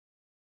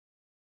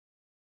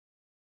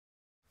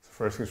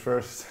First things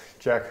first,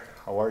 Jack,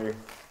 how are you?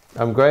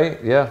 I'm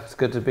great, yeah, it's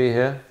good to be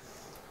here.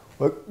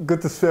 Well,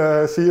 good to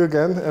see you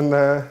again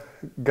and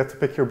get to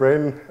pick your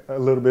brain a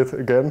little bit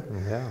again.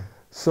 Yeah.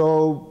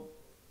 So,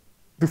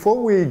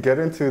 before we get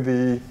into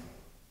the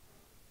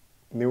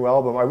new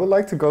album, I would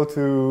like to go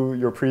to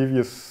your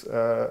previous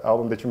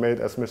album that you made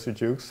as Mr.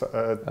 Jukes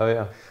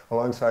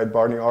alongside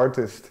Barney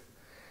Artist.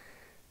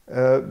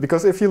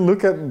 Because if you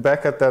look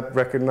back at that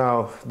record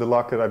now, The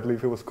Locket, I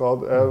believe it was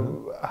called,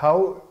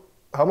 how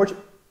much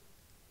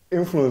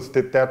influence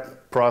did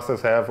that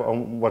process have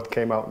on what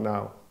came out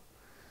now?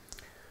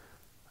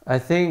 I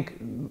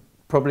think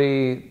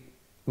probably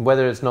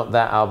whether it's not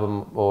that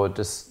album or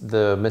just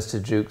the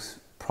Mr. Jukes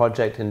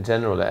project in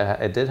general,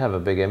 it did have a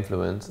big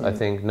influence. I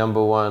think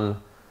number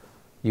one,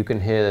 you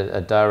can hear a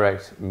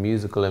direct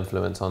musical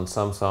influence on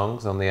some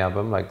songs on the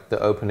album, like the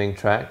opening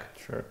track.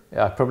 Sure.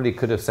 I probably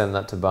could have sent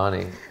that to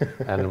Barney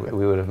and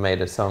we would have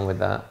made a song with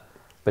that,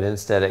 but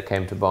instead it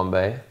came to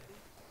Bombay.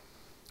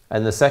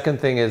 And the second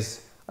thing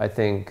is, I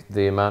think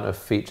the amount of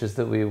features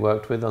that we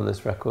worked with on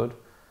this record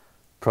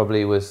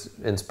probably was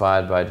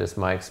inspired by just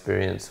my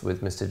experience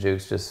with Mr.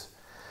 Jukes, just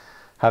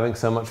having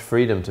so much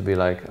freedom to be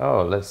like,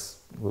 oh,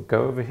 we'll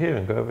go over here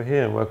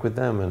and work with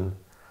them, and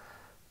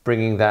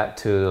bringing that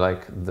to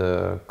like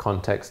the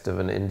context of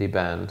an indie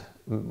band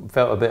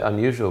felt a bit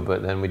unusual,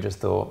 but then we just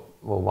thought,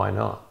 well, why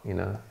not, you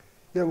know?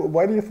 Yeah, well,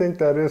 why do you think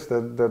that is,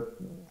 that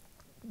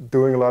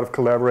doing a lot of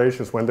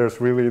collaborations when there's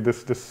really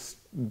this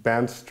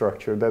band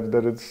structure,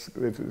 that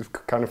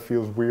it kind of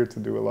feels weird to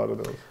do a lot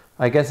of those?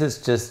 I guess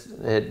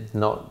it's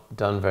not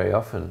done very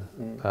often,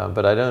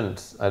 but I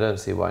don't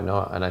see why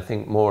not. And I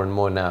think more and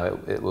more now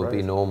it will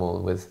be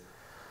normal with,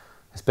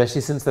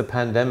 especially since the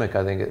pandemic.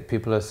 I think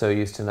people are so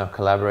used to now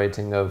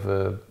collaborating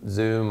over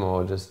Zoom,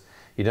 or just,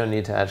 you don't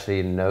need to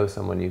actually know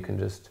someone. You can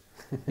just,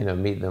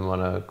 meet them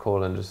on a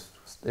call and just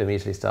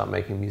immediately start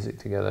making music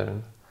together.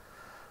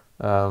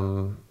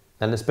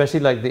 And especially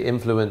like the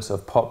influence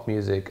of pop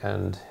music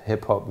and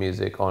hip hop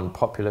music on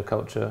popular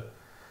culture,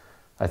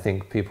 I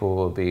think people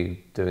will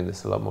be doing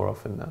this a lot more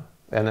often now.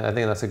 And I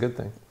think that's a good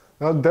thing.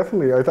 No,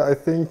 definitely. I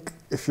think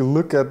if you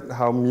look at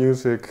how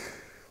music,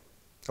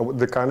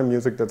 the kind of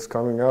music that's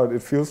coming out,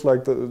 it feels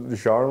like the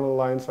genre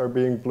lines are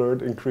being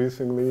blurred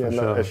increasingly. And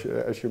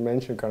as you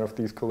mentioned, kind of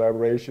these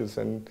collaborations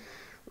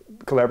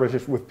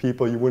with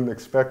people you wouldn't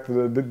expect,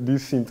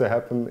 these seem to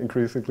happen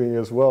increasingly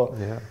as well.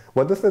 Yeah.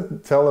 What does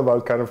that tell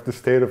about kind of the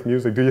state of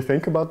music? Do you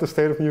think about the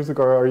state of music,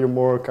 or are you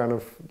more kind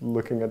of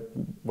looking at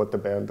what the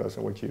band does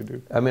and what you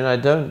do? I mean, I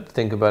don't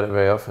think about it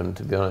very often,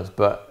 to be honest,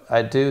 but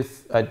I do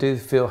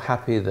feel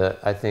happy that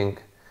I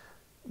think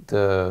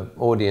the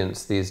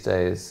audience these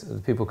days,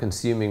 the people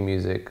consuming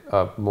music,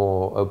 are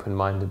more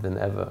open-minded than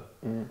ever.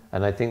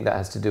 And I think that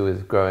has to do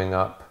with growing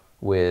up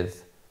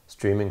with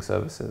streaming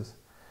services,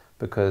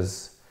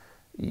 because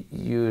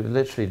you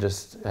literally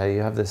just,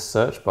 you have this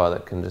search bar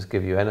that can just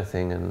give you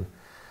anything. And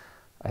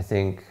I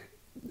think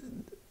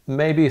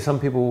maybe some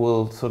people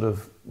will sort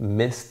of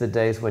miss the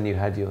days when you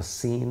had your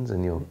scenes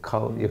and your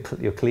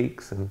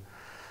cliques.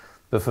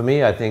 But for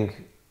me, I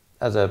think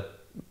as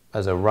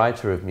a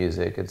writer of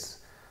music,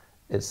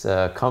 it's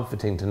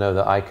comforting to know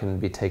that I can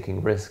be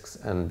taking risks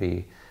and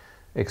be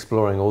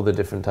exploring all the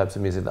different types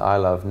of music that I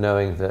love,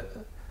 knowing that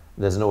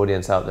there's an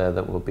audience out there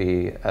that will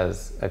be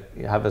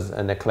have as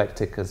an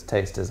eclectic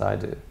taste as I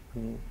do.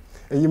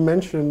 And you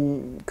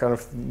mentioned kind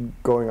of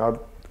going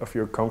out of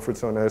your comfort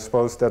zone. I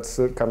suppose that's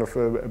kind of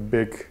a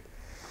big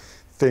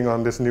thing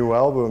on this new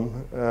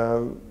album,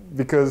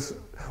 because,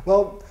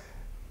 well,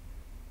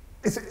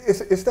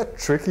 is that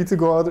tricky to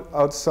go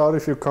outside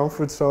of your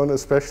comfort zone,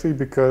 especially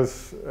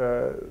because,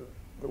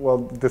 well,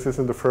 this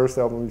isn't the first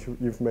album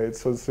you've made,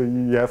 so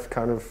you have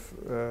kind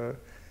of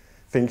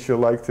things you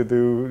like to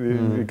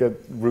do, you get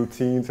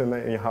routines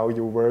and how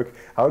you work.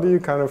 How do you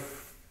kind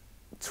of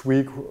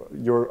tweak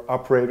your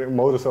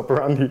modus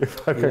operandi,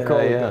 if I can call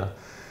it that?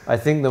 I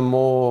think the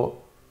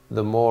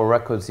more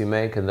records you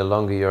make and the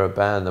longer you're a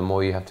band, the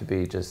more you have to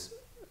be just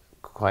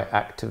quite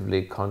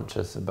actively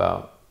conscious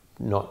about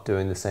not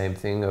doing the same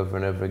thing over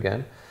and over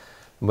again.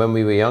 When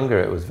we were younger,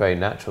 it was very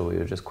natural. We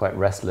were just quite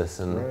restless,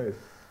 and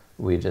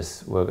we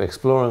just were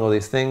exploring all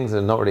these things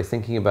and not really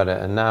thinking about it.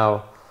 And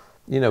now,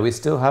 we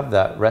still have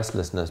that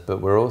restlessness,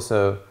 but we're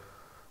also,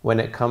 when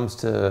it comes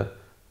to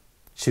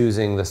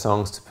choosing the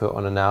songs to put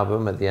on an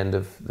album at the end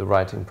of the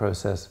writing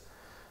process,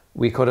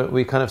 we kind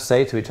of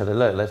say to each other,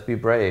 look, let's be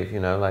brave,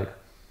 like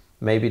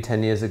maybe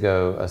 10 years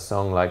ago, a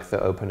song like the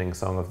opening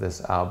song of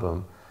this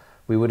album,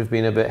 we would have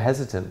been a bit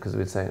hesitant, because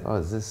we'd say, oh,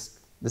 this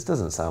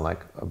doesn't sound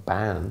like a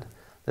band.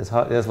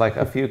 There's like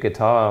a few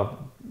guitar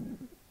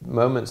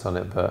moments on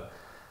it, but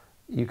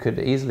you could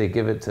easily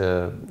give it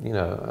to,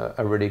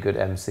 a really good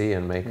MC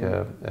and make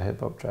a hip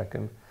hop track.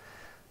 And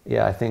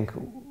yeah, I think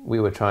we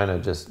were trying to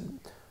just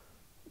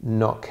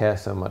not care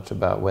so much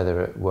about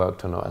whether it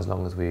worked or not, as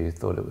long as we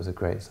thought it was a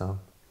great song.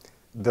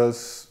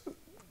 Does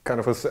kind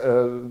of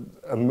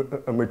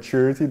a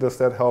maturity, does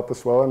that help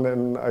as well? And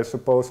then I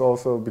suppose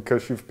also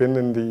because you've been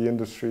in the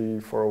industry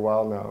for a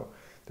while now,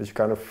 that you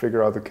kind of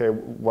figure out, okay,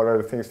 what are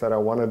the things that I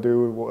want to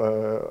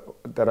do,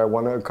 that I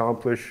want to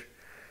accomplish.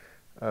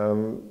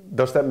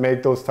 Does that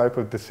make those type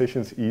of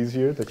decisions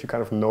easier, that you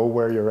kind of know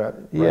where you're at?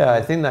 Yeah,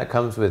 I think that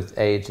comes with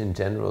age in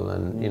general,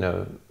 and you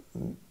know,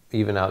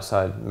 even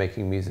outside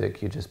making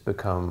music, you just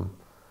become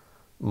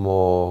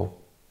more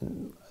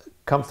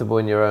comfortable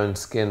in your own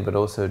skin, but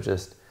also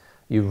just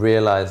you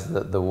realize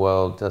that the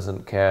world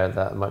doesn't care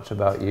that much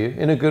about you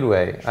in a good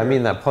way. Sure. I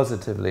mean that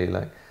positively.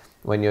 Like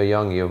when you're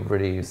young, you're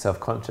really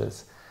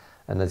self-conscious,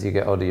 and as you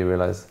get older, you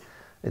realize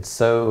it's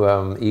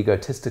so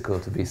egotistical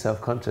to be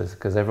self-conscious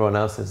because everyone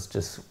else is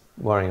just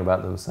worrying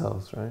about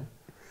themselves, right?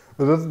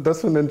 Well,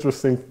 that's an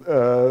interesting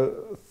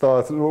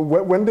thought.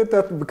 When did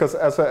that? Because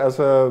as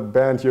a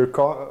band, you're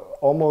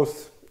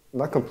almost,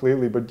 not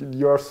completely, but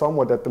you are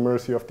somewhat at the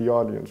mercy of the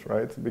audience,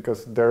 right?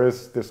 Because there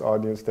is this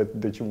audience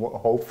that you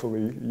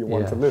hopefully you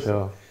want to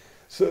listen.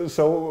 Sure.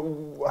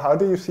 So how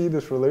do you see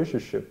this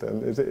relationship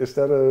then? Is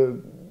that a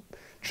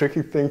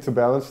tricky thing to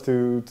balance,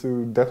 to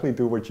definitely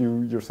do what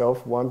you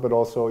yourself want, but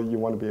also you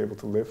want to be able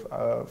to live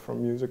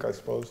from music, I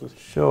suppose?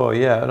 Sure,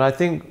 yeah, and I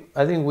think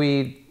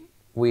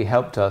we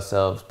helped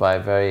ourselves by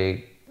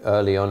very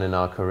early on in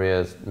our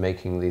careers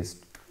making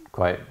these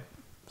quite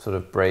sort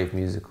of brave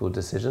musical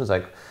decisions.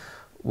 Like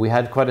we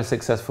had quite a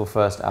successful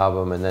first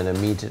album and then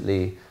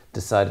immediately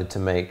decided to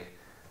make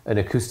an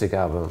acoustic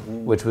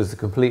album, which was the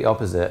complete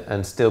opposite,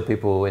 and still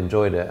people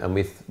enjoyed it. And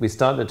we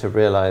started to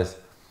realize,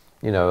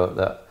 you know,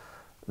 that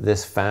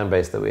this fan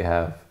base that we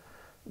have,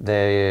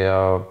 they're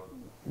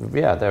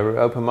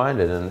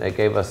open-minded, and that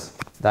gave us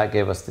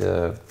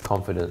the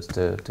confidence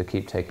to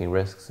keep taking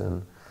risks.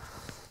 And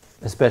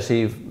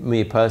especially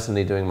me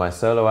personally doing my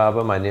solo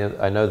album, I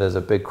know there's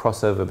a big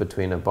crossover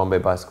between a Bombay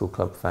Bicycle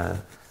Club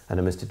fan and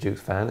a Mr.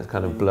 Jukes fan. It's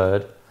kind of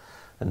blurred,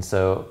 and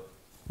so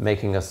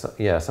making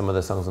some of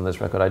the songs on this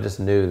record, I just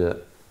knew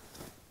that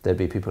there'd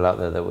be people out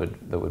there that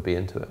would be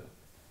into it.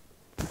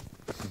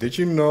 Did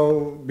you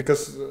know,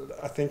 because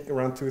I think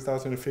around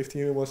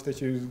 2015 it was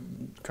that you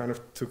kind of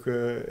took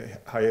a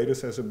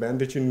hiatus as a band,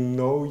 did you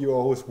know you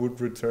always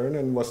would return?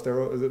 And what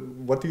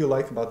do you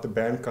like about the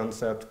band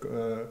concept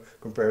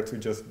compared to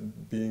just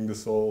being the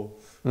sole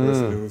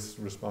person who's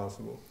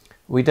responsible?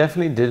 We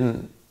definitely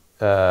didn't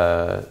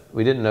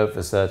know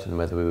for certain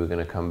whether we were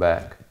going to come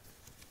back.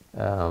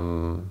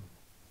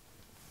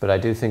 But I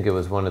do think it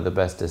was one of the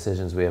best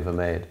decisions we ever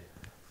made,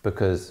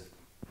 because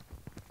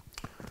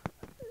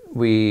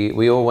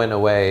we all went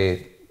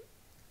away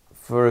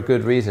for a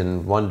good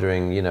reason,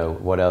 wondering, you know,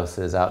 what else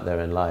is out there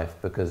in life.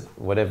 Because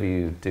whatever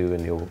you do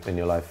in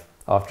your life,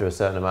 after a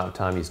certain amount of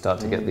time, you start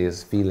to get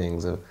these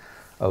feelings of,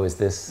 oh, is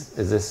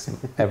this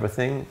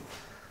everything?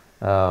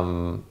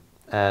 And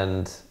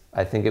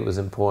I think it was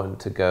important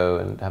to go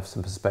and have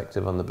some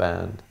perspective on the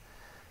band,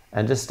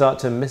 and just start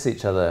to miss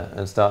each other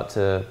and start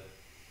to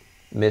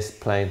miss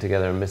playing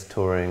together and miss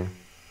touring.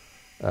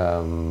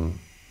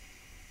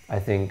 I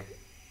think,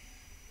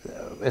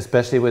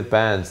 especially with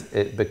bands,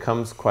 it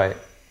becomes quite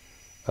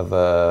of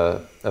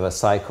a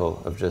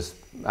cycle of just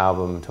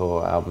album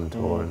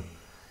tour, and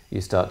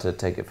you start to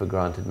take it for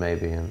granted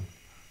maybe. And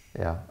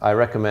yeah, I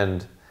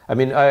recommend, I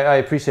mean, I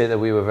appreciate that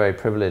we were very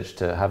privileged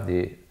to have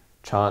the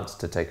chance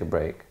to take a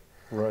break.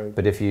 Right.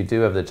 But if you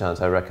do have the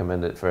chance, I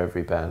recommend it for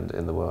every band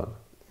in the world.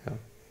 Yeah.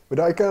 But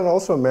I can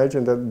also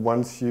imagine that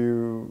once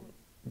you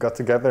got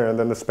together, and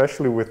then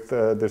especially with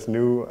this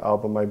new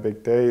album, My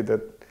Big Day,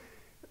 that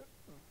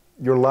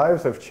your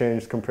lives have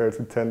changed compared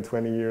to 10,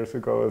 20 years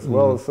ago as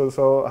well.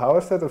 So how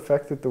has that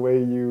affected the way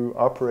you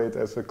operate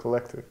as a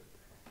collective?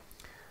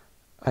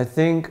 I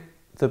think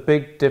the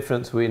big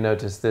difference we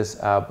noticed this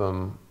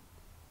album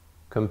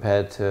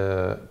compared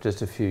to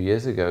just a few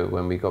years ago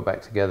when we got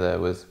back together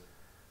was,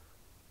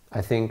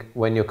 I think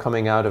when you're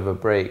coming out of a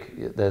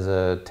break, there's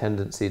a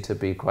tendency to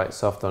be quite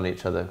soft on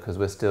each other because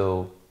we're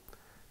still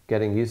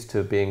getting used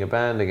to being a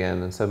band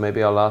again. And so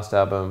maybe our last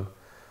album,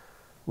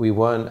 we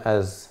weren't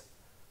as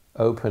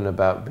open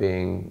about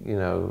being, you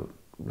know,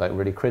 like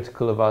really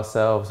critical of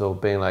ourselves, or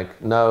being like,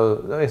 no,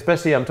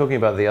 especially I'm talking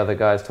about the other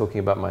guys, talking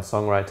about my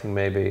songwriting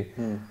maybe,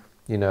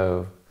 you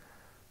know,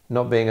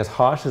 not being as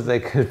harsh as they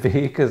could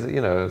be, because,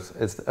 you know,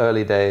 it's the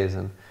early days.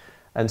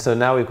 And so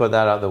now we've got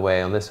that out of the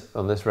way. On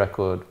this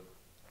record,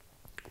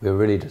 we're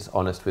really just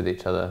honest with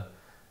each other,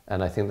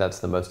 and I think that's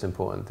the most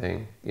important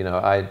thing. You know,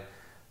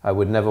 I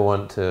would never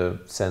want to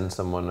send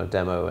someone a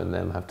demo and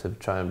them have to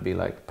try and be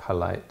like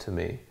polite to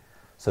me.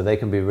 So they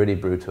can be really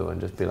brutal and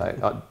just be like,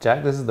 oh,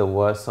 Jack, this is the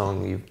worst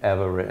song you've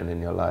ever written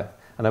in your life.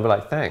 And I'd be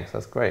like, thanks,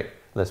 that's great.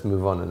 Let's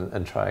move on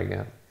and try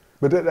again.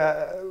 But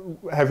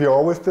have you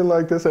always been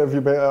like this? Have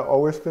you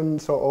always been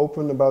so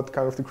open about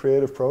kind of the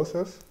creative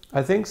process?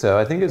 I think so.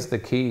 I think it's the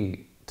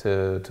key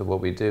to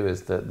what we do,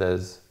 is that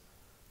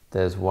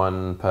there's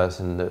one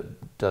person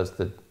that does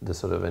the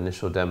sort of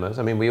initial demos.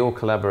 I mean, we all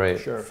collaborate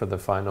for the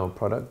final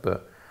product,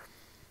 but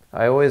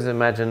I always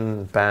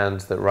imagine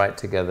bands that write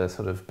together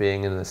sort of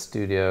being in the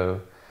studio,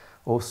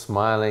 all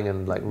smiling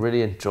and like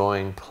really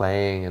enjoying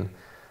playing. And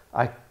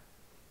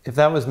if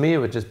that was me, it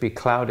would just be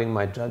clouding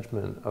my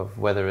judgment of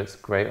whether it's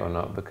great or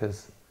not,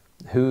 because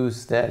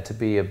who's there to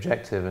be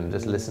objective and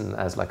just listen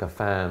as like a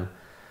fan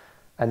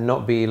and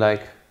not be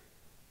like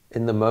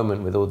in the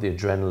moment with all the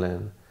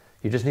adrenaline.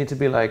 You just need to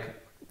be like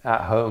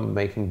at home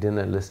making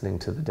dinner, listening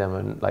to the demo,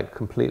 and like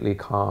completely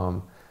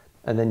calm,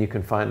 and then you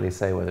can finally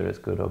say whether it's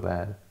good or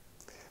bad.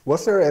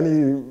 Was there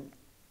any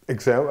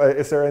example?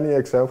 Is there any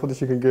example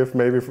that you can give,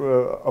 maybe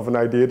of an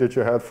idea that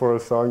you had for a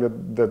song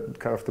that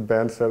kind of the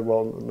band said,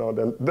 well, no,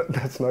 then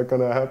that's not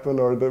going to happen,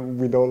 or that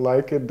we don't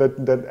like it?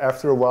 That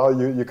after a while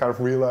you kind of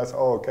realize,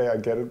 oh, okay, I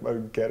get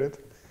it.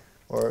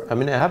 Or I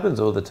mean, it happens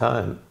all the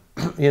time.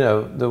 You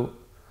know,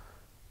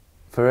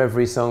 for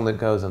every song that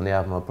goes on the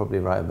album, I'll probably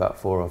write about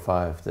 4 or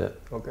 5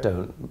 that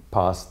don't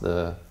pass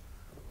the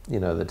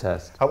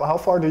test. How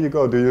far do you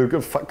go? Do you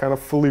kind of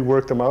fully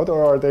work them out,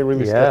 or are they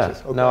really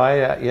sketches? Okay.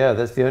 No,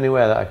 that's the only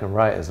way that I can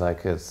write is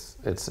like it's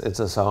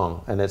a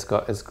song and it's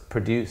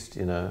produced,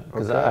 you know,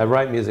 because I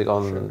write music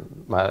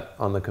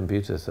on the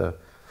computer, so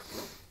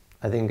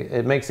I think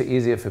it makes it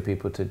easier for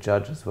people to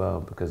judge as well,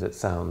 because it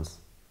sounds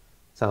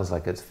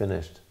like it's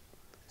finished.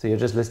 So you're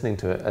just listening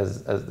to it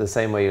as the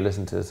same way you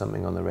listen to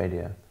something on the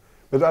radio.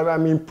 But I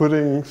mean,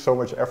 putting so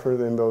much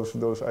effort in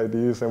those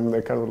ideas, and they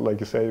kind of,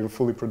 like you say, you're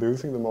fully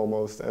producing them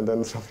almost, and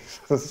then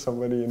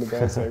somebody in the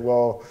band saying,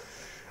 well,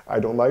 I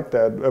don't like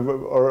that.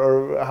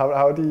 Or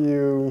how do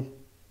you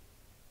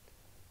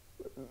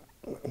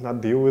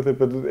not deal with it,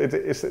 but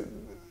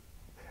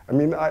I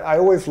mean, I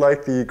always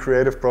like the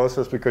creative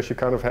process, because you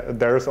kind of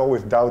there's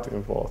always doubt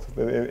involved.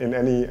 In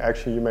any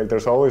action you make,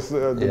 there's always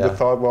the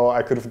thought, well,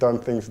 I could have done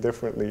things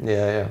differently.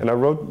 Yeah. And I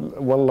wrote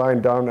one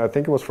line down, I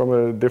think it was from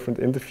a different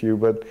interview,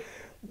 but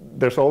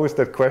there's always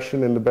that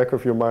question in the back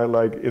of your mind,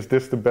 like, is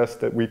this the best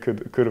that we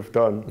could have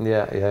done?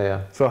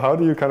 Yeah. So how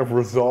do you kind of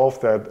resolve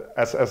that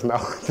as now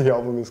the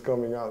album is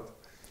coming out?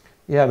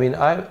 Yeah, I mean,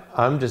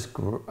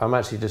 I'm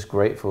actually just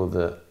grateful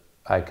that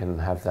I can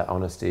have that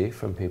honesty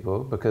from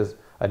people, because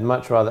I'd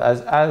much rather,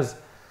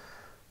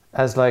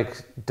 as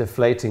like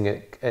deflating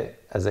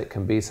it as it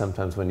can be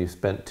sometimes when you've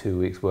spent 2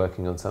 weeks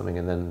working on something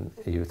and then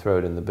you throw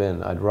it in the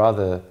bin, I'd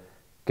rather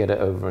get it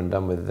over and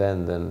done with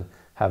then than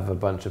have a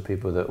bunch of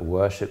people that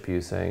worship you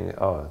saying,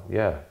 oh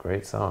yeah,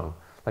 great song.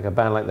 Like a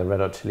band like the Red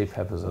Hot Chili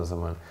Peppers or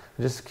someone.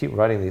 They just keep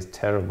writing these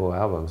terrible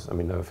albums. I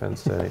mean, no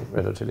offense to any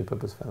Red Hot Chili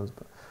Peppers fans,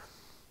 but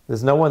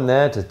there's no one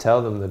there to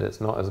tell them that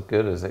it's not as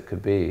good as it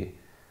could be.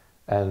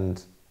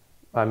 And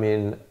I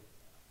mean,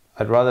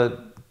 I'd rather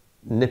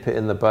nip it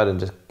in the bud and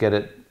just get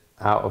it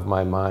out of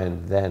my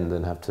mind then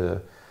than have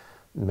to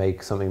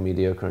make something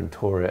mediocre and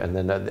tour it and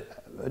then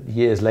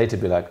years later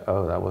be like,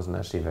 oh, that wasn't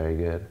actually very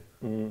good.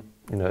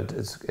 You know,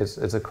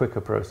 it's a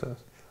quicker process.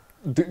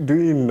 Do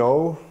you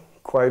know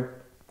quite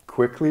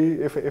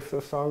quickly if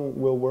the song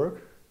will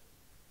work?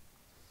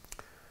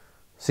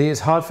 See,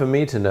 it's hard for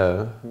me to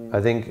know.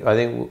 I think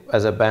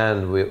as a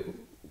band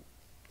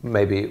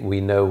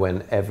we know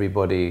when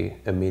everybody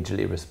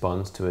immediately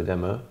responds to a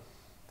demo.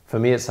 For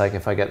me, it's like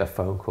if I get a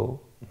phone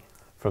call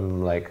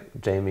from like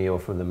Jamie or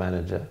from the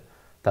manager,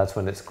 that's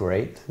when it's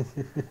great.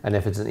 And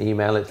if it's an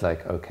email, it's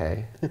like,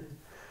 okay.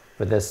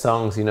 But there's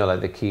songs, you know, like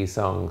the key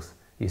songs,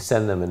 you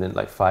send them and then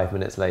like 5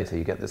 minutes later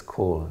you get this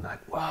call and like,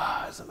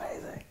 wow, it's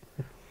amazing.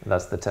 And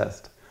that's the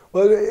test.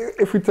 Well,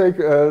 if we take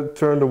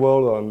Turn the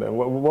World On, then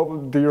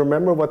what do you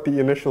remember what the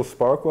initial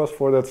spark was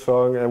for that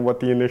song and what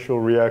the initial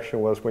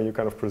reaction was when you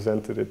kind of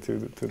presented it to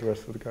the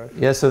rest of the guys?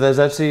 Yeah, so there's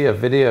actually a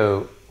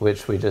video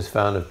which we just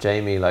found of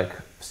Jamie like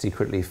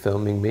secretly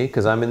filming me,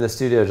 because I'm in the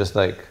studio just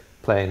like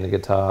playing the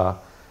guitar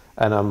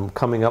and I'm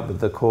coming up with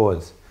the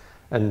chords.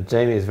 And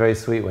Jamie is very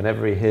sweet.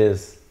 Whenever he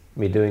hears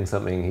me doing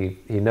something,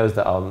 he knows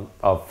that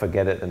I'll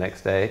forget it the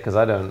next day, because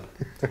I'm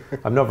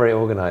not very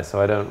organized,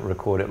 so I don't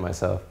record it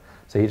myself.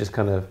 So he just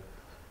kind of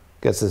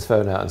gets his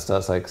phone out and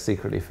starts like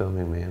secretly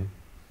filming me. And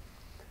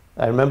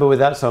I remember with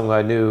that song,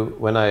 I knew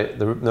when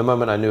the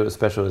moment I knew it was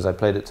special was I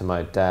played it to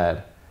my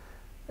dad,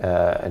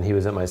 and he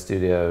was at my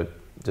studio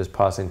just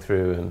passing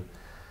through, and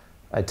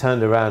I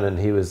turned around and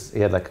he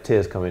had like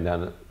tears coming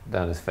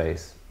down his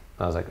face.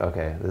 I was like,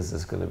 okay, this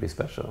is going to be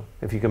special.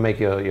 If you can make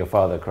your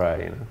father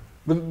cry, you know.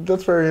 But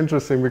that's very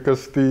interesting,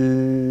 because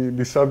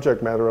the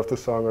subject matter of the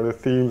song, or the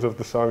themes of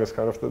the song, is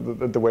kind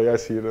of the way I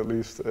see it, at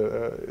least,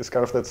 is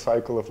kind of that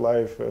cycle of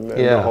life and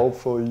the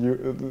hopeful.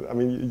 I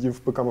mean,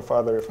 you've become a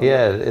father.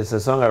 It's a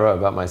song I wrote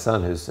about my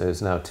son,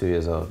 who's now 2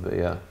 years old. But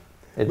yeah,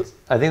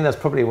 I think that's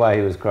probably why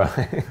he was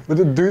crying.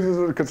 But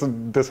because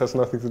this has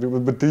nothing to do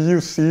with. But do you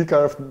see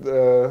kind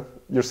of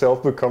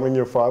yourself becoming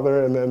your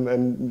father,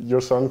 and your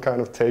son kind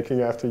of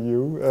taking after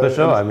you? For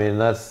sure. I mean,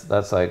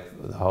 that's like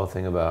the whole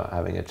thing about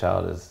having a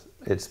child is.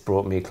 It's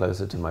brought me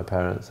closer to my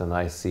parents, and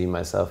I see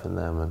myself in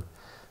them, and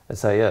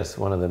it's yes,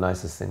 one of the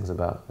nicest things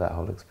about that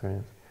whole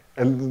experience.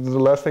 And the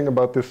last thing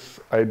about this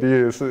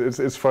idea is,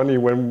 it's funny,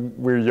 when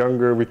we're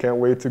younger, we can't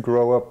wait to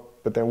grow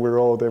up, but then we're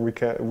old and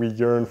we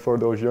yearn for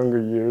those younger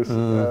years.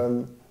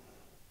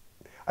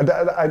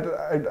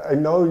 I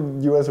know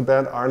you as a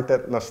band aren't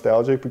that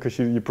nostalgic, because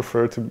you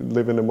prefer to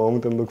live in the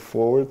moment and look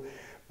forward.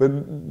 But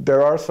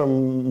there are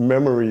some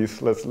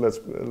memories,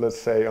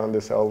 let's say, on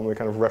this album, the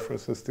kind of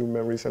references to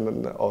memories, and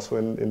then also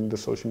in the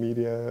social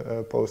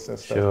media posts and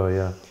stuff. Sure,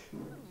 yeah.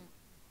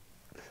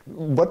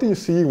 What do you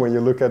see when you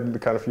look at the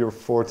kind of your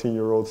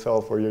 14-year-old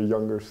self or your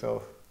younger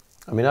self?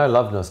 I mean, I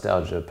love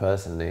nostalgia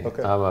personally.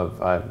 Okay.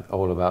 I'm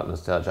all about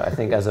nostalgia. I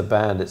think as a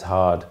band, it's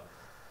hard.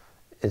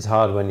 It's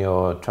hard when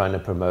you're trying to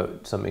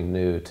promote something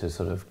new to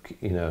sort of,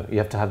 you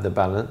have to have the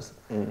balance.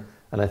 Mm.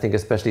 And I think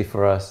especially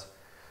for us,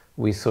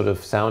 we sort of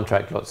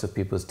soundtracked lots of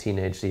people's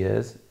teenage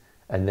years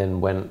and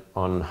then went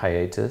on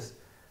hiatus.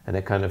 And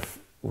it kind of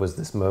was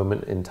this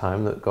moment in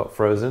time that got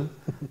frozen.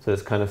 So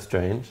it's kind of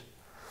strange.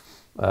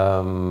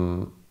 I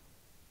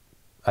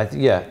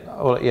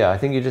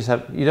think you just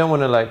you don't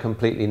want to like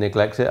completely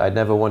neglect it. I'd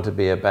never want to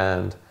be a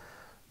band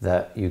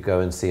that you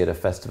go and see at a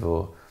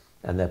festival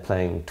and they're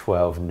playing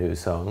 12 new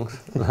songs.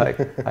 Like,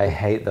 I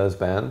hate those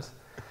bands.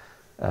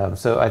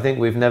 So I think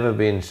we've never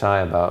been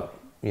shy about,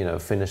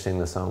 finishing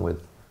the song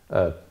with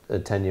a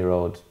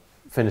 10-year-old,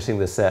 finishing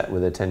the set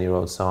with a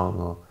 10-year-old song,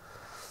 or,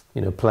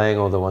 playing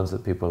all the ones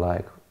that people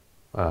like.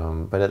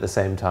 But at the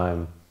same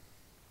time,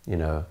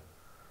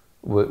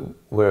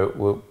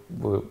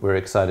 we're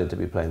excited to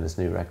be playing this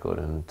new record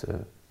and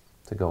to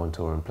go on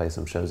tour and play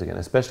some shows again,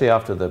 especially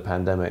after the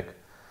pandemic,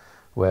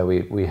 where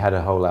we had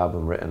a whole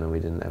album written and we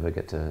didn't ever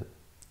get to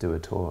do a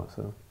tour.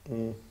 So,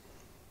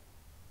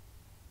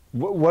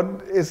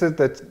 what is it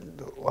that?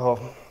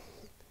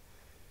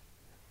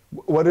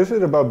 What is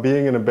it about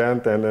being in a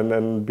band then, and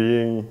then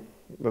being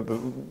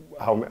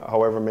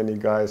however many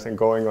guys and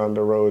going on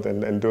the road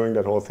and doing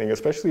that whole thing,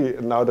 especially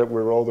now that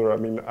we're older? I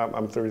mean,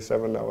 I'm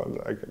 37 now.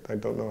 I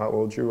don't know how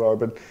old you are,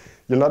 but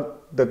you're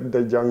not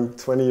the young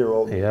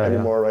 20-year-old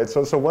anymore, right?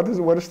 So what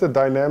is the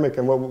dynamic,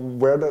 and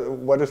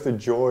what is the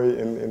joy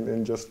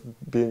in just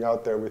being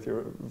out there with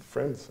your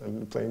friends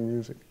and playing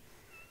music?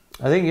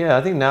 I think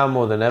now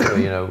more than ever,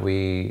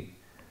 we,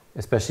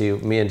 especially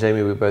me and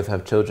Jamie, we both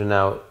have children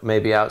now.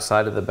 Maybe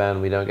outside of the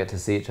band, we don't get to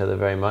see each other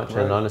very much.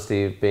 Right. And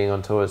honestly, being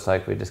on tour, it's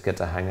like we just get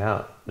to hang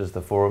out, just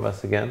the four of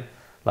us again,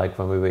 like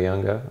when we were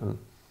younger.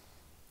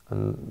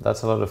 And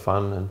that's a lot of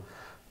fun. And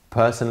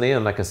personally,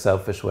 in like a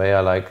selfish way,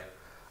 I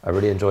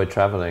really enjoy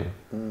traveling.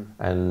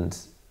 And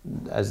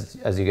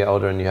as you get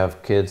older and you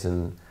have kids,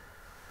 and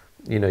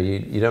you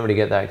don't really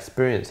get that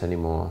experience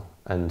anymore.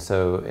 And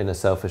so in a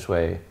selfish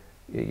way,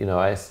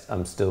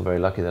 I'm still very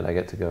lucky that I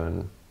get to go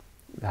and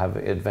have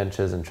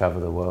adventures and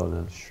travel the world.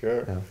 And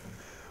sure. Yeah.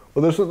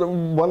 Well, there's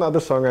one other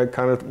song I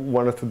kind of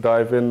wanted to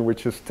dive in,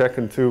 which is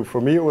Tekken II. For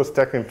me, it was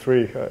Tekken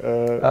III.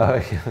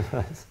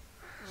 Nice.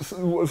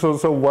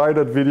 So why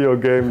that video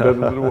game?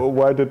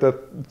 Why did that?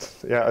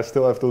 Yeah, I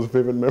still have those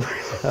vivid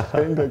memories of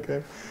playing that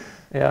game.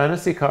 Yeah, I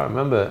honestly can't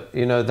remember.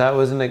 That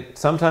wasn't.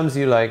 Sometimes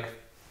you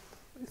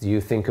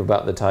think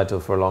about the title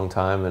for a long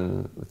time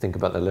and think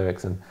about the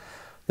lyrics, and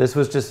this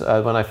was just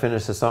when I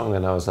finished the song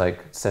and I was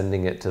like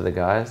sending it to the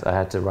guys. I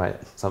had to write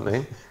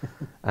something,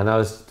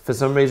 and for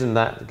some reason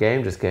that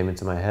game just came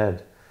into my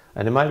head,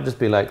 and it might just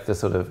be like the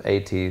sort of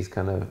 80s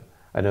kind of.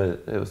 I know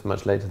it was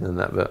much later than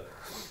that, but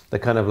the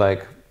kind of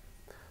like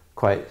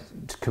quite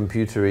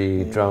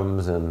computery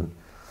drums, and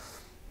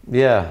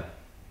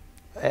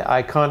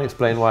I can't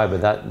explain why,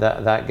 but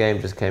that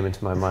game just came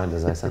into my mind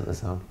as I sent the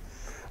song.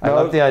 I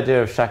love the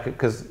idea of Chaka,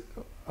 because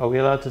are we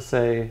allowed to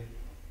say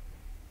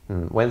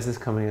when's this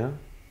coming out?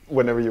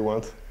 Whenever you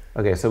want.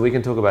 Okay, so we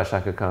can talk about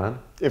Chaka Kahn.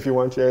 If you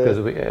want, yeah. Because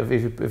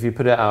if you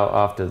put it out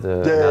after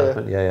the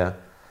announcement, yeah.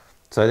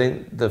 So I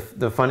think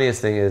the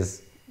funniest thing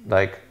is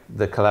like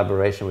the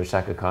collaboration with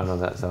Chaka Kahn on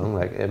that song.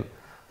 Like,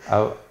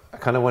 I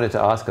kind of wanted to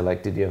ask her,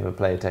 like, did you ever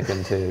play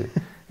Tekken II?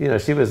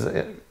 She was,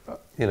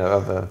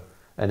 of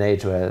an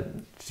age where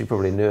she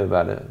probably knew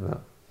about it,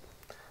 but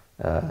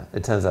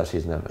it turns out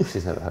she's never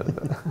heard of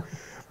it.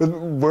 But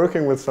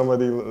working with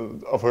somebody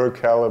of her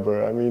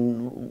caliber, I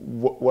mean,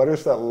 what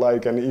is that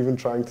like? And even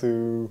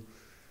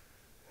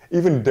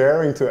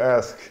daring to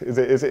ask,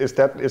 is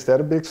that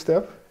a big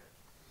step?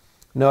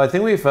 No, I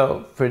think we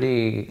felt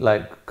pretty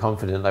like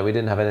confident, like we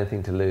didn't have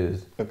anything to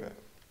lose. Okay.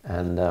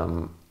 And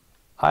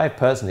I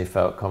personally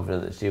felt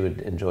confident that she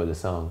would enjoy the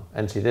song,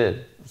 and she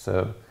did.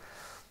 So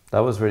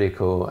that was really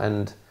cool.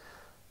 And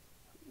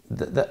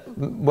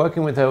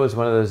working with her was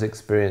one of those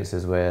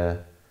experiences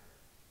where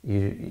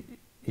you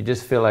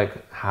just feel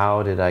like,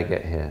 how did I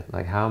get here?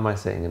 Like, how am I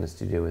sitting in a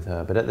studio with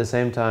her? But at the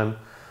same time,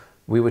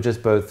 we were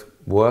just both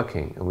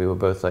working, and we were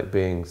both like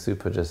being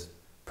super just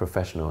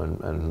professional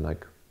and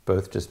like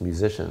both just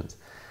musicians.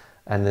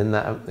 And then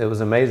it was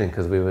amazing,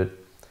 because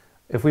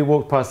if we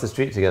walked past the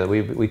street together,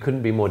 we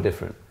couldn't be more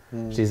different.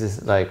 She's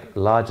this like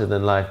larger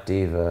than life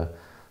diva,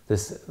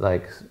 this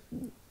like,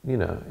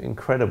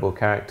 incredible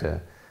character.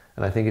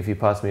 And I think if you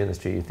pass me in the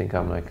street, you think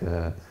I'm like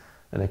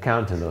an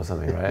accountant or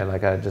something, right?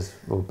 Like I just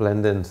will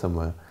blend in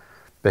somewhere.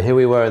 But here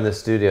we were in the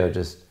studio,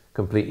 just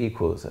complete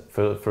equals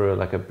for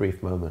like a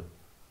brief moment.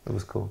 It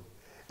was cool.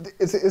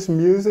 Is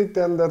music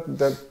then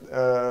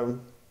that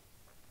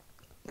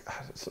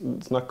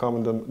it's not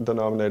common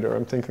denominator.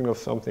 I'm thinking of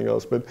something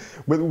else. But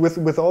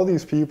with all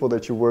these people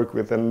that you work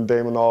with, and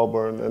Damon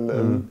Albarn,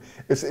 and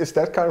is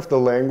that kind of the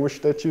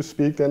language that you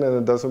speak then, and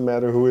it doesn't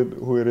matter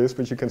who it is,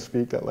 but you can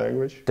speak that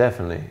language?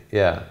 Definitely,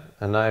 yeah.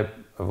 And I've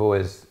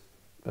always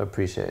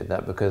appreciated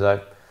that, because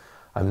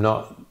I'm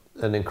not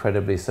an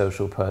incredibly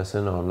social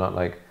person, or I'm not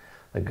like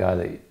a guy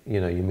that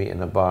you meet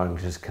in a bar and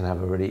just can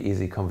have a really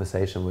easy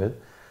conversation with.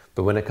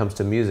 But when it comes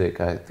to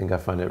music, I think I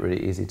find it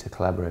really easy to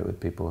collaborate with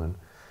people,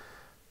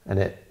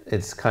 and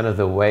it's kind of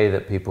the way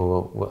that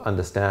people will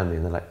understand me,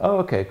 and they're like, oh,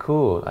 okay,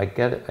 cool, I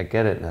get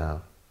it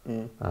now.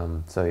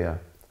 So yeah,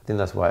 I think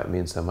that's why it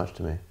means so much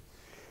to me.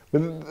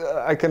 But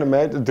I can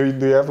imagine. Do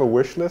you have a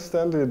wish list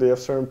then? Do you have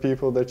certain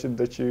people that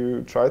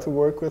you try to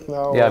work with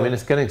now? Yeah, I mean,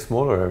 it's getting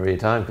smaller every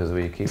time because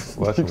we keep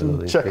working with all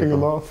these checking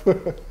people.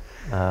 them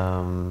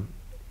off.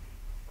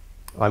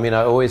 I mean,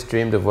 I always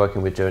dreamed of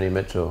working with Joni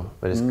Mitchell,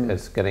 but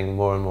it's getting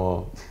more and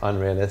more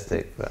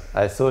unrealistic. But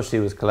I saw she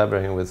was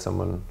collaborating with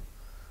someone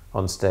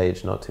on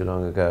stage not too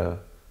long ago.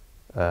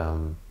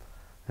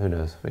 Who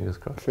knows? Fingers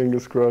crossed.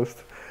 Fingers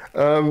crossed.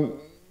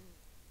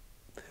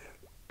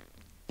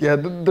 Yeah,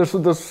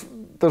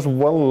 there's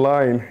one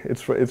line.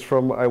 It's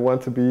from "I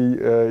Want to Be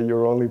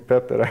Your Only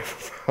Pet" that I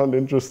found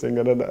interesting,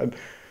 and then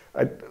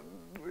I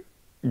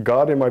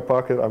God in my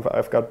pocket.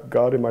 I've got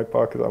God in my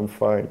pocket. I'm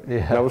fine.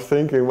 Yeah. And I was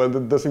thinking, well,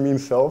 does he mean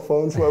cell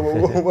phones?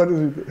 What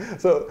is he?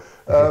 So,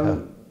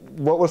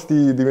 what was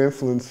the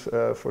influence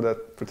for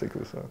that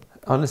particular song?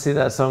 Honestly,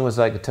 that song was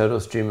like a total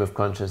stream of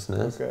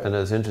consciousness, and it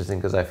was interesting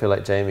because I feel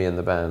like Jamie and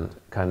the band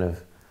kind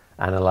of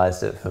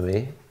analyzed it for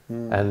me,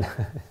 and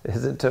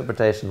his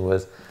interpretation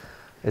was,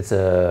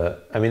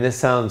 I mean,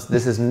 this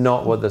is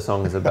not what the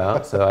song is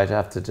about, so I'd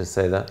have to just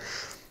say that.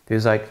 He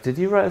was like, did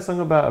you write a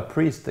song about a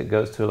priest that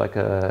goes to like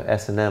a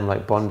S&M,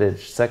 like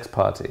bondage sex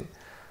party?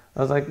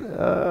 I was like,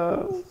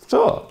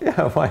 sure,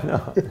 yeah, why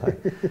not?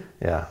 Like,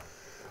 yeah.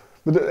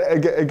 But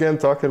again,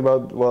 talking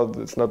about, well,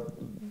 it's not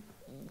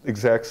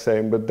exact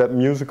same, but that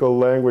musical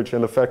language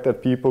and the fact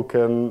that people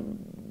can,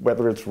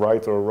 whether it's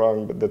right or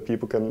wrong, but that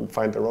people can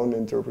find their own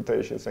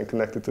interpretations and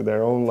connect it to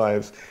their own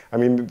lives. I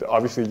mean,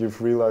 obviously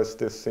you've realized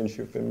this since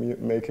you've been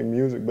making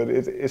music, but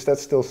is that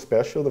still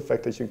special, the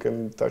fact that you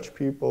can touch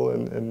people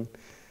and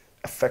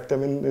affect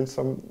them in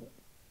some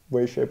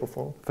way, shape or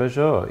form? For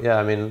sure, yeah.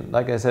 I mean,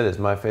 like I said, it's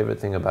my favorite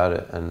thing about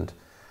it, and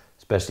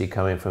especially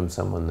coming from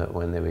someone that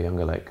when they were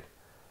younger, like,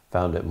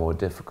 found it more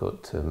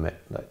difficult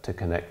to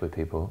connect with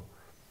people.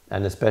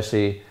 And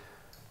especially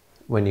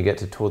when you get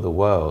to tour the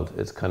world,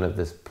 it's kind of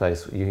this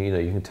place, you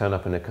can turn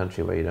up in a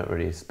country where you don't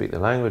really speak the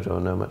language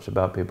or know much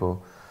about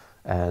people.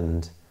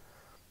 And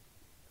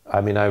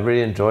I mean, I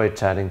really enjoy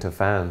chatting to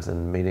fans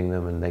and meeting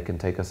them, and they can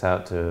take us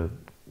out to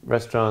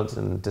restaurants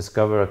and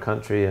discover a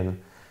country, and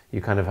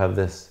you kind of have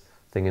this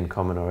thing in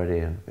common already.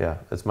 And yeah,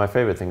 it's my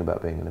favorite thing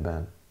about being in a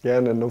band. Yeah,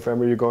 and in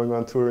November you're going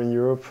on tour in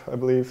Europe, I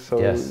believe. So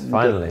yes,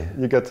 finally.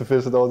 You get to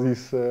visit all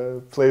these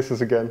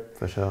places again.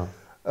 For sure.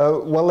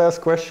 One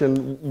last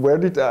question. Where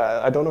did,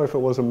 I don't know if it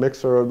was a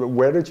mixer, but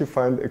where did you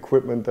find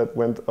equipment that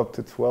went up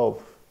to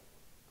 12?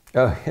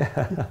 Oh,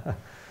 yeah.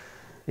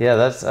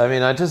 Yeah, I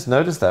mean, I just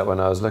noticed that when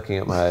I was looking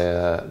at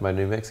my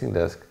new mixing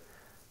desk.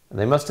 And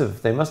they must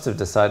have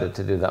decided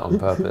to do that on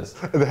purpose.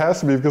 It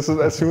has to be, because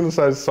as soon as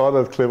I saw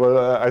that clip,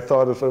 I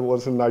thought it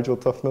was a Nigel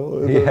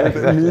Tufnell. Yeah,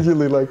 exactly.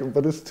 Immediately,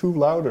 but it's too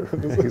louder.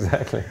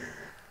 Exactly.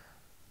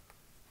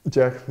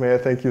 Jack, may I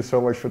thank you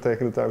so much for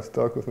taking the time to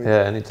talk with me.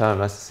 Yeah, anytime.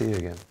 Nice to see you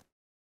again.